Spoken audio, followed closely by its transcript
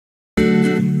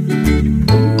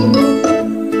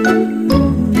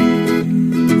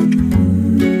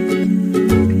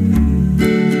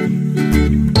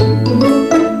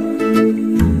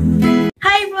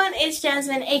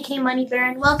Money Bear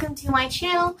and welcome to my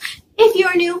channel. If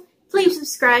you're new, please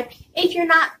subscribe. If you're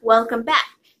not, welcome back.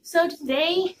 So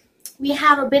today we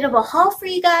have a bit of a haul for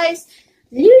you guys.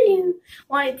 Lulu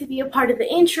wanted to be a part of the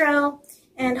intro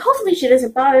and hopefully she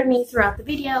doesn't bother me throughout the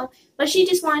video, but she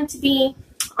just wanted to be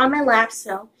on my lap,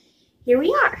 so here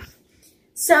we are.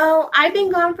 So I've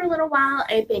been gone for a little while.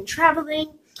 I've been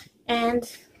traveling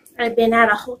and I've been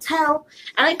at a hotel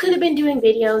and I could have been doing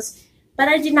videos, but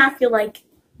I did not feel like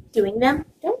doing them.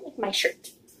 Don't lick my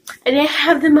shirt. I didn't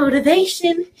have the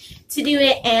motivation to do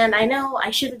it, and I know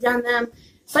I should have done them,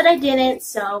 but I didn't,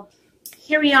 so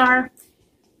here we are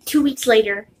 2 weeks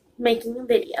later making a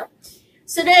video.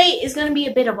 So today is going to be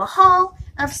a bit of a haul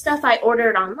of stuff I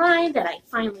ordered online that I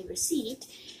finally received.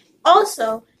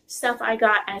 Also, stuff I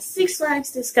got at Six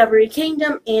Flags Discovery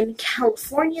Kingdom in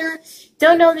California.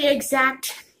 Don't know the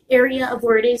exact area of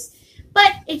where it is,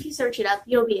 but if you search it up,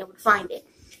 you'll be able to find it.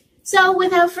 So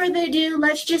without further ado,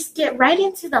 let's just get right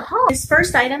into the haul. This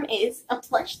first item is a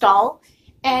plush doll,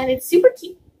 and it's super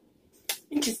cute.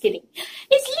 I'm just kidding.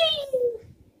 It's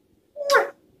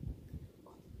Lulu!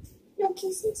 No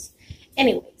kisses.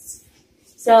 Anyways,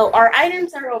 so our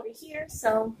items are over here,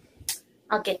 so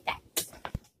I'll get that.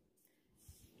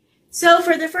 So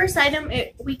for the first item,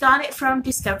 we got it from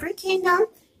Discovery Kingdom,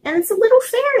 and it's a little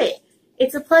ferret.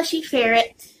 It's a plushy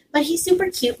ferret, but he's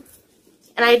super cute.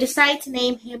 And I decided to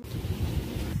name him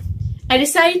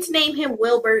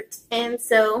Wilbert, and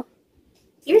so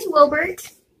here's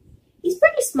Wilbert. He's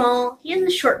pretty small. He has a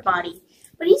short body,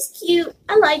 but he's cute.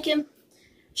 I like him.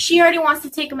 She already wants to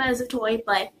take him as a toy,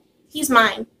 but he's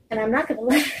mine, and I'm not gonna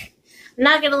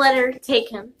let her take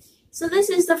him. So this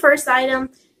is the first item,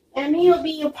 and he'll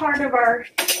be a part of our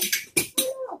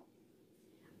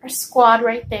squad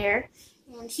right there,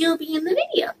 and he'll be in the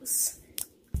videos.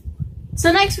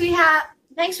 So next we have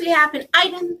an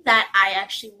item that I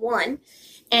actually won,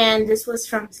 and this was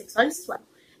from Six Flags as well.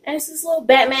 And it's this little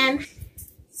Batman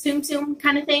Tsum Tsum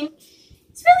kind of thing.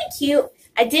 It's really cute.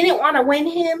 I didn't want to win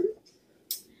him,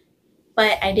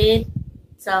 but I did,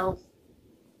 so.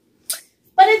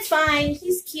 But it's fine.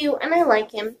 He's cute, and I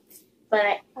like him. But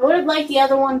I would have liked the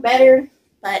other one better,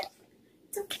 but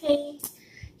it's okay.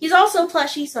 He's also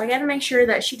plushy, so I gotta make sure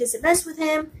that she doesn't mess with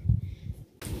him.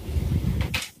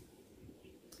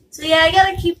 So yeah, I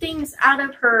gotta keep things out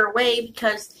of her way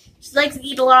because she likes to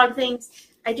eat a lot of things.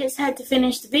 I just had to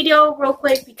finish the video real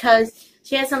quick because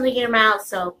she had something in her mouth,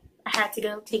 so I had to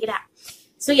go take it out.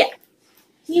 So yeah,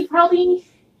 he probably,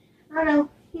 I don't know,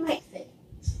 he might fit.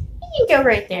 He can go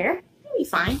right there. He'll be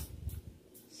fine.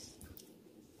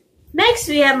 Next,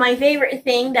 we have my favorite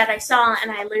thing that I saw,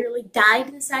 and I literally died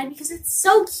inside because it's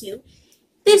so cute.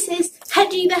 This is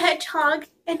Jazjoi the Hedgehog,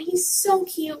 and he's so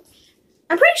cute.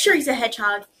 I'm pretty sure he's a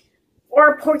hedgehog or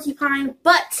a porcupine,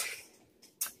 but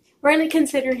we're going to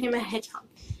consider him a hedgehog.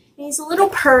 And he's a little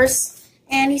purse,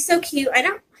 and he's so cute. I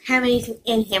don't have anything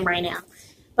in him right now,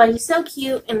 but he's so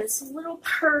cute, and it's a little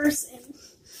purse, and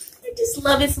I just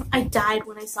love it. I died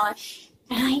when I saw it,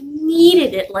 and I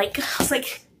needed it. Like, I was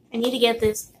like, I need to get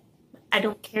this. I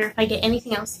don't care if I get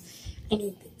anything else. I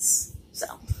need this.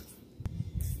 So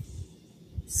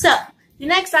the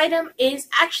next item is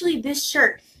actually this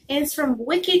shirt. And it's from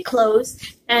Wicked Clothes,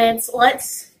 and it's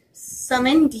Let's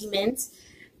Summon Demons.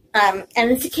 And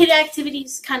it's a kid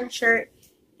activities kind of shirt,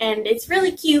 and it's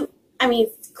really cute. I mean,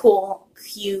 it's cool,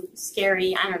 cute,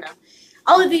 scary, I don't know.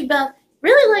 All of the above.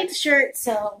 Really like the shirt,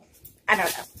 so I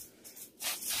don't know.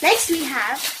 Next we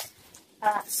have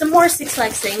some more Six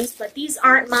Flags things, but these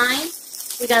aren't mine.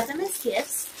 We got them as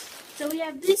gifts. So we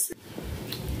have this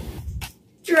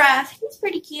giraffe. He's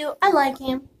pretty cute. I like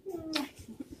him.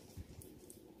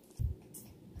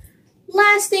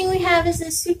 Last thing we have is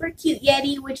this super cute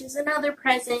Yeti, which is another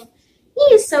present.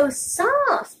 He is so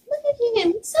soft. Look at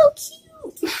him. He's so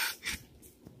cute.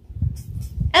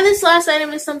 And this last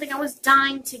item is something I was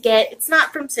dying to get. It's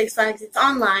not from Six Flags. It's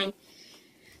online.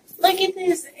 Look at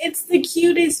this. It's the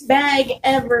cutest bag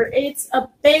ever. It's a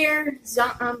bear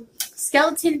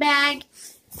skeleton bag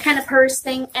kind of purse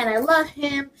thing, and I love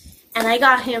him. And I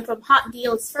got him from Hot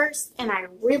Deals first, and I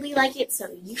really like it, so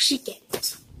you should get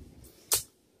it.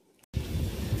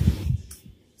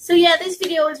 So yeah, this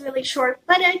video was really short,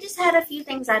 but I just had a few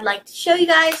things I'd like to show you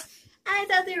guys. And I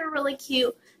thought they were really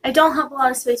cute. I don't have a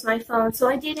lot of space on my phone, so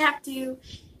I did have to, you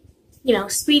know,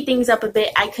 speed things up a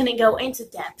bit. I couldn't go into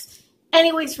depth.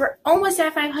 Anyways, we're almost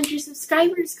at 500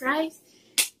 subscribers, guys.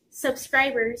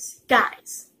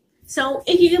 So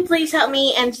if you could please help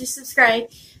me and just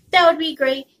subscribe, that would be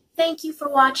great. Thank you for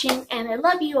watching, and I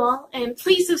love you all. And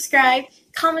please subscribe,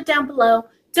 comment down below.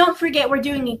 Don't forget we're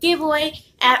doing a giveaway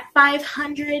at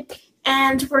 500,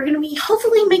 and we're going to be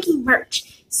hopefully making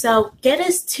merch. So get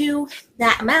us to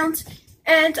that amount,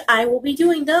 and I will be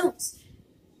doing those.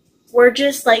 We're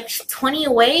just like 20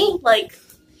 away. Like,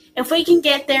 if we can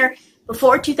get there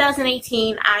before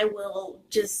 2018, I will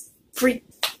just freak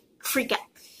out.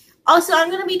 Also, I'm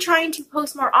going to be trying to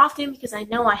post more often because I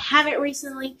know I haven't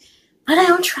recently, but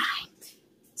I will try.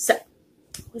 So,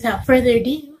 without further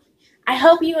ado, I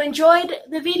hope you enjoyed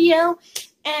the video,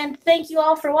 and thank you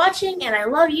all for watching, and I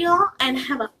love you all, and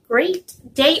have a great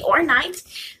day or night.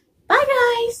 Bye,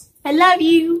 guys. I love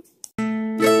you.